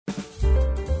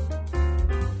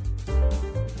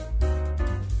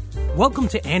Welcome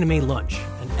to Anime Lunch,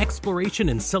 an exploration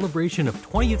and celebration of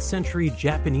 20th century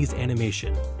Japanese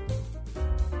animation.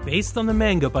 Based on the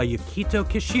manga by Yukito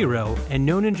Kishiro and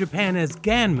known in Japan as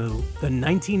Ganmu, the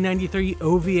 1993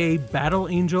 OVA Battle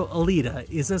Angel Alita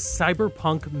is a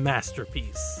cyberpunk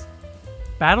masterpiece.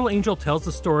 Battle Angel tells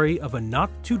the story of a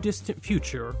not-too-distant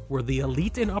future where the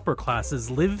elite and upper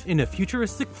classes live in a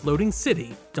futuristic floating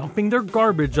city, dumping their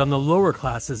garbage on the lower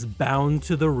classes bound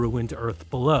to the ruined Earth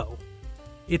below.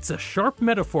 It's a sharp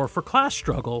metaphor for class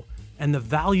struggle and the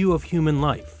value of human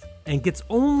life, and gets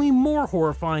only more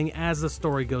horrifying as the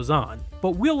story goes on,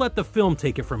 but we'll let the film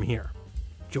take it from here.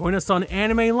 Join us on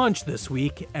Anime Lunch this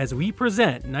week as we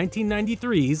present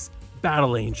 1993's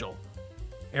Battle Angel.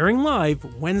 Airing live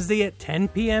Wednesday at 10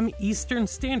 p.m. Eastern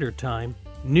Standard Time,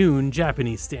 noon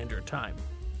Japanese Standard Time.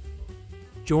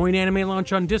 Join Anime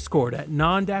Lunch on Discord at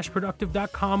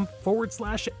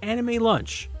non-productive.com/Anime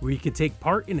Lunch, where you can take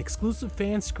part in exclusive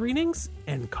fan screenings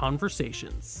and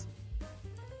conversations.